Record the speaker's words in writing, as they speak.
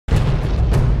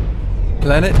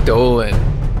Planet Dolan.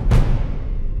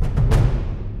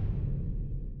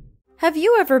 Have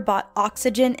you ever bought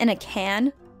oxygen in a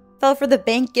can? Fell for the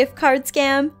bank gift card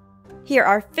scam? Here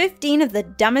are 15 of the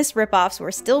dumbest ripoffs we're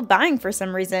still buying for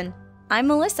some reason. I'm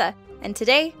Melissa, and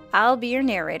today I'll be your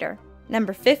narrator.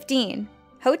 Number 15.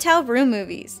 Hotel room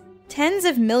movies. Tens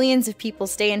of millions of people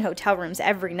stay in hotel rooms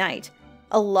every night.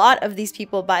 A lot of these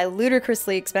people buy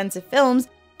ludicrously expensive films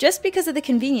just because of the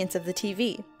convenience of the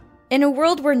TV. In a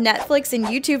world where Netflix and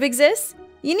YouTube exists,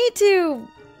 you need to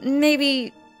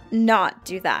maybe not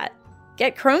do that.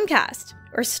 Get Chromecast,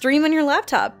 or stream on your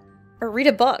laptop, or read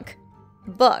a book.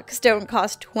 Books don't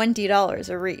cost $20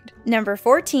 a read. Number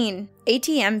 14.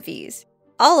 ATM fees.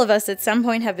 All of us at some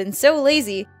point have been so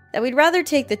lazy that we'd rather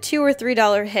take the $2 or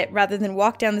 $3 hit rather than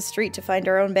walk down the street to find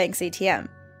our own bank's ATM.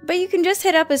 But you can just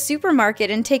hit up a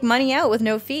supermarket and take money out with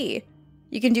no fee.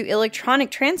 You can do electronic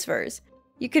transfers.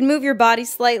 You can move your body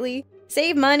slightly,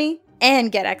 save money,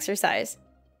 and get exercise.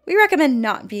 We recommend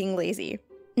not being lazy.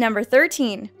 Number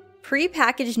 13.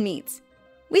 Pre-packaged meats.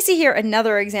 We see here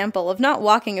another example of not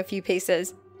walking a few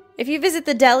paces. If you visit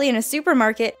the deli in a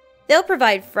supermarket, they'll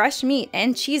provide fresh meat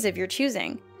and cheese of your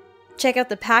choosing. Check out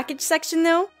the package section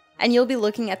though, and you'll be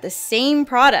looking at the same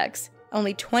products,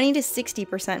 only 20 to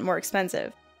 60% more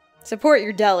expensive. Support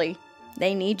your deli.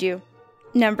 They need you.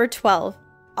 Number 12.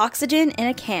 Oxygen in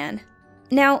a can.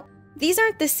 Now, these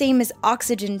aren't the same as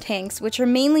oxygen tanks, which are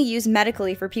mainly used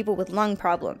medically for people with lung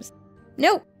problems.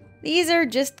 Nope, these are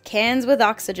just cans with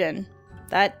oxygen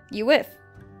that you whiff,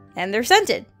 and they're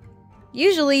scented.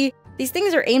 Usually, these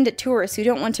things are aimed at tourists who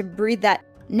don't want to breathe that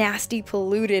nasty,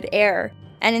 polluted air,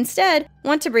 and instead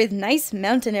want to breathe nice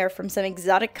mountain air from some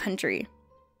exotic country.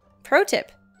 Pro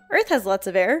tip: Earth has lots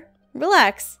of air.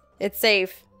 Relax, it's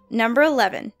safe. Number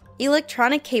 11.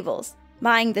 Electronic cables.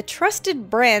 Buying the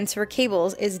trusted brands for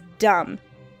cables is dumb.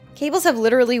 Cables have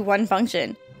literally one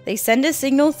function. They send a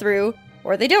signal through,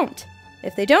 or they don't.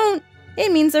 If they don't,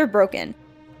 it means they're broken.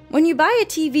 When you buy a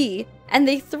TV and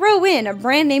they throw in a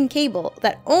brand name cable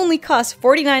that only costs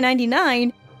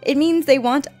 $49.99, it means they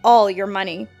want all your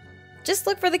money. Just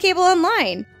look for the cable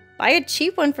online. Buy a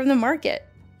cheap one from the market.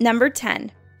 Number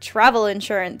 10. Travel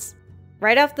insurance.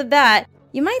 Right off the bat,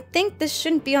 you might think this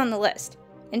shouldn't be on the list.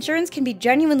 Insurance can be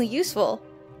genuinely useful.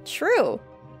 True.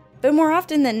 But more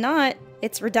often than not,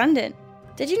 it's redundant.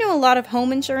 Did you know a lot of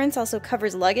home insurance also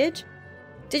covers luggage?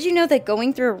 Did you know that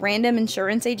going through a random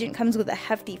insurance agent comes with a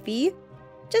hefty fee?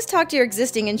 Just talk to your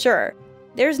existing insurer.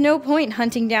 There's no point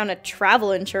hunting down a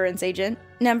travel insurance agent.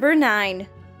 Number 9.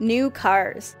 New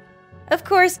cars. Of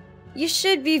course, you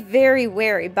should be very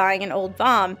wary buying an old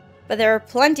bomb, but there are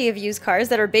plenty of used cars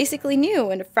that are basically new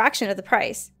and a fraction of the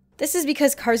price. This is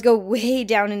because cars go way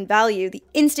down in value the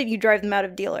instant you drive them out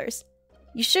of dealers.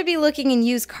 You should be looking in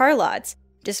used car lots.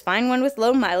 Just find one with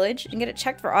low mileage and get it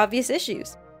checked for obvious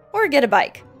issues. Or get a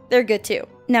bike. They're good too.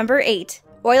 Number 8.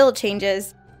 Oil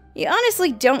changes. You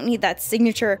honestly don't need that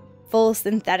signature full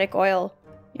synthetic oil.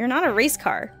 You're not a race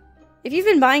car. If you've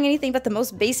been buying anything but the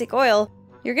most basic oil,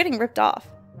 you're getting ripped off.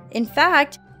 In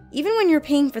fact, even when you're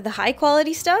paying for the high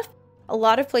quality stuff, a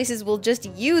lot of places will just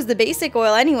use the basic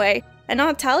oil anyway and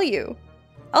not tell you.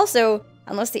 Also,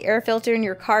 unless the air filter in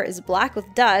your car is black with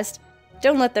dust,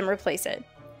 don't let them replace it.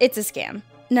 It's a scam.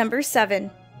 Number 7.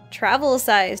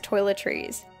 Travel-sized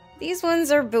toiletries. These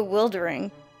ones are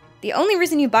bewildering. The only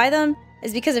reason you buy them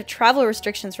is because of travel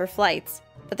restrictions for flights,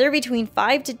 but they're between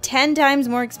 5 to 10 times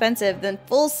more expensive than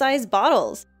full-size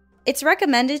bottles. It's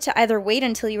recommended to either wait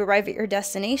until you arrive at your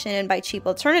destination and buy cheap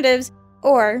alternatives,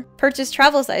 or purchase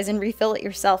travel size and refill it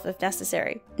yourself if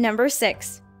necessary. Number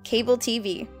 6. Cable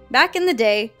TV. Back in the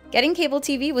day, getting cable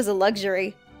TV was a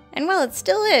luxury. And while it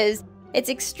still is, it's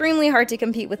extremely hard to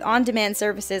compete with on-demand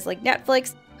services like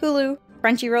Netflix, Hulu,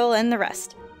 Crunchyroll, and the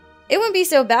rest. It wouldn't be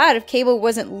so bad if cable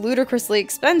wasn't ludicrously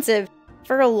expensive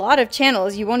for a lot of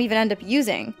channels you won't even end up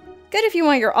using. Good if you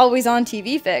want your always-on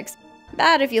TV fix.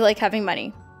 Bad if you like having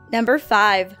money. Number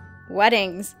 5.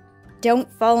 Weddings.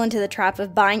 Don't fall into the trap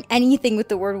of buying anything with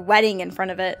the word wedding in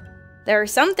front of it. There are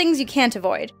some things you can't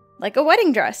avoid, like a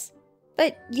wedding dress.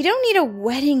 But you don't need a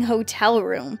wedding hotel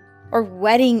room or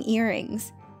wedding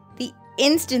earrings. The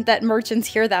instant that merchants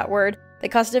hear that word, the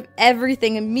cost of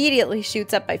everything immediately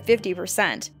shoots up by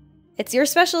 50%. It's your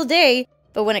special day,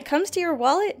 but when it comes to your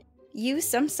wallet, use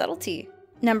some subtlety.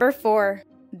 Number 4.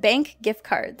 Bank gift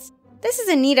cards. This is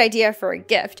a neat idea for a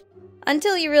gift,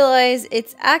 until you realize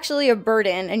it's actually a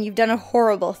burden and you've done a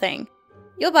horrible thing.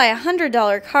 You'll buy a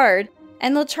 $100 card,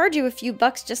 and they'll charge you a few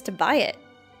bucks just to buy it.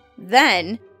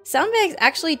 Then, some banks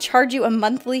actually charge you a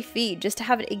monthly fee just to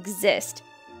have it exist.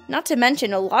 Not to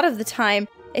mention, a lot of the time,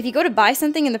 if you go to buy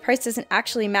something and the price doesn't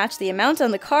actually match the amount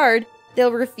on the card,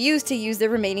 they'll refuse to use the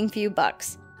remaining few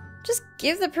bucks. Just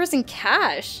give the person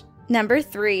cash. Number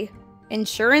 3.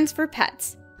 Insurance for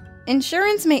pets.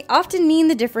 Insurance may often mean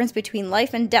the difference between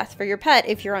life and death for your pet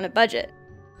if you're on a budget.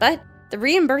 But the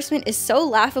reimbursement is so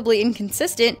laughably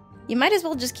inconsistent, you might as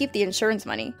well just keep the insurance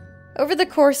money. Over the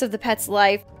course of the pet's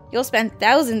life, you'll spend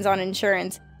thousands on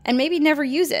insurance and maybe never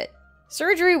use it.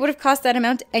 Surgery would have cost that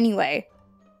amount anyway.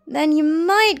 Then you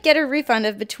might get a refund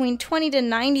of between 20 to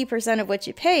 90% of what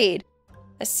you paid,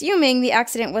 assuming the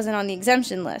accident wasn't on the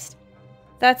exemption list.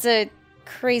 That's a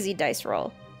crazy dice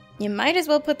roll. You might as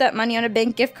well put that money on a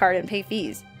bank gift card and pay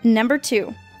fees. Number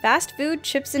 2. Fast food,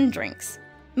 chips, and drinks.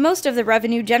 Most of the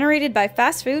revenue generated by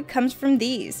fast food comes from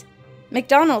these.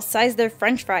 McDonald's sized their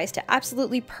French fries to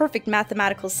absolutely perfect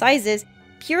mathematical sizes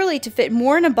purely to fit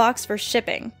more in a box for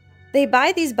shipping. They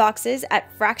buy these boxes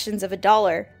at fractions of a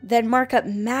dollar, then mark up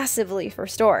massively for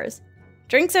stores.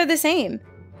 Drinks are the same.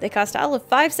 They cost all of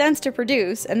 5 cents to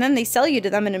produce, and then they sell you to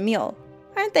them in a meal.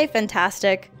 Aren't they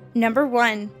fantastic? Number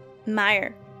 1.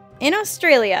 Myer. In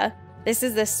Australia, this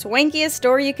is the swankiest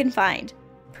store you can find.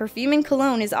 Perfume and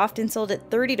cologne is often sold at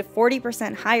 30 to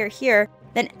 40% higher here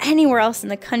than anywhere else in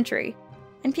the country.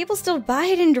 And people still buy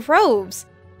it in droves.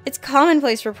 It's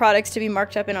commonplace for products to be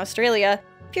marked up in Australia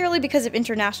purely because of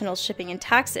international shipping and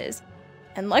taxes.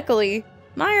 And luckily,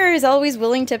 Myer is always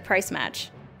willing to price match.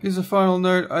 Here's a final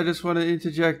note I just want to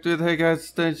interject with. Hey guys,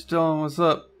 Stage Dylan, what's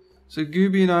up? So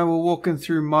Gooby and I were walking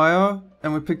through Myer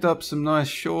and we picked up some nice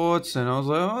shorts and I was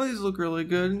like, oh, these look really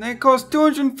good. And they cost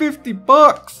 250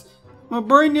 bucks. My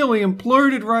brain nearly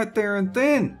imploded right there and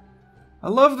then. I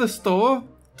love the store.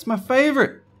 It's my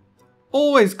favorite.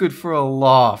 Always good for a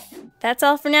laugh. That's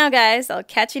all for now, guys. I'll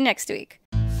catch you next week.